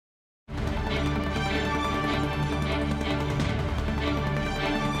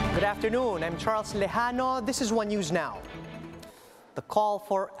Good afternoon. I'm Charles Lejano. This is One News Now. The call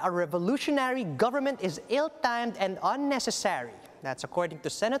for a revolutionary government is ill-timed and unnecessary. That's according to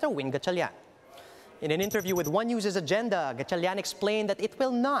Senator Gatchalian. In an interview with One News's Agenda, Gatchalian explained that it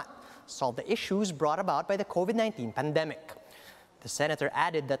will not solve the issues brought about by the COVID-19 pandemic. The senator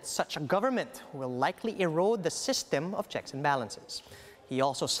added that such a government will likely erode the system of checks and balances. He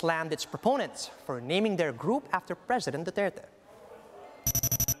also slammed its proponents for naming their group after President Duterte.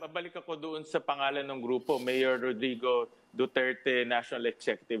 Babalik ako doon sa pangalan ng grupo, Mayor Rodrigo Duterte National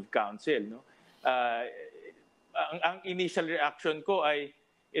Executive Council. No? Ang initial reaction ko ay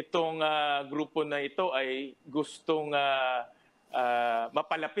itong grupo na ito ay gustong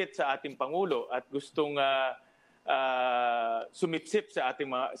mapalapit sa ating Pangulo at gustong sumipsip sa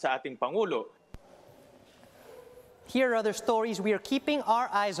ating Pangulo. Here are other stories we are keeping our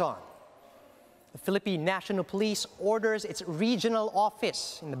eyes on. The Philippine National Police orders its regional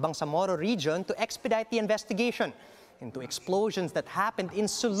office in the Bangsamoro region to expedite the investigation into explosions that happened in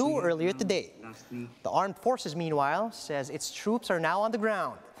Sulu earlier today. The armed forces, meanwhile, says its troops are now on the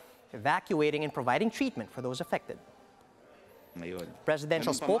ground, evacuating and providing treatment for those affected.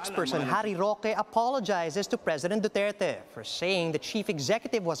 Presidential spokesperson Roque apologizes to President Duterte for saying the chief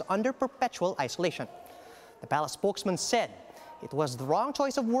executive was under perpetual isolation. The palace spokesman said it was the wrong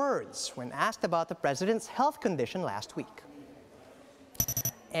choice of words when asked about the president's health condition last week.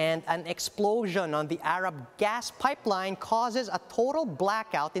 And an explosion on the Arab gas pipeline causes a total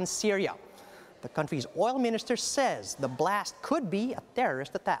blackout in Syria. The country's oil minister says the blast could be a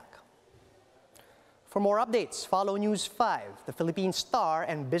terrorist attack. For more updates, follow News 5, the Philippine Star,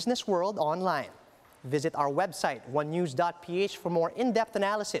 and Business World online. Visit our website, onenews.ph, for more in-depth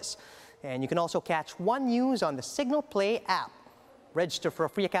analysis. And you can also catch One News on the Signal Play app. Register for a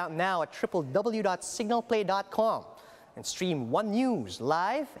free account now at www.signalplay.com and stream One News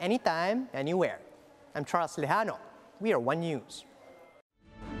live anytime, anywhere. I'm Charles Lejano. We are One News.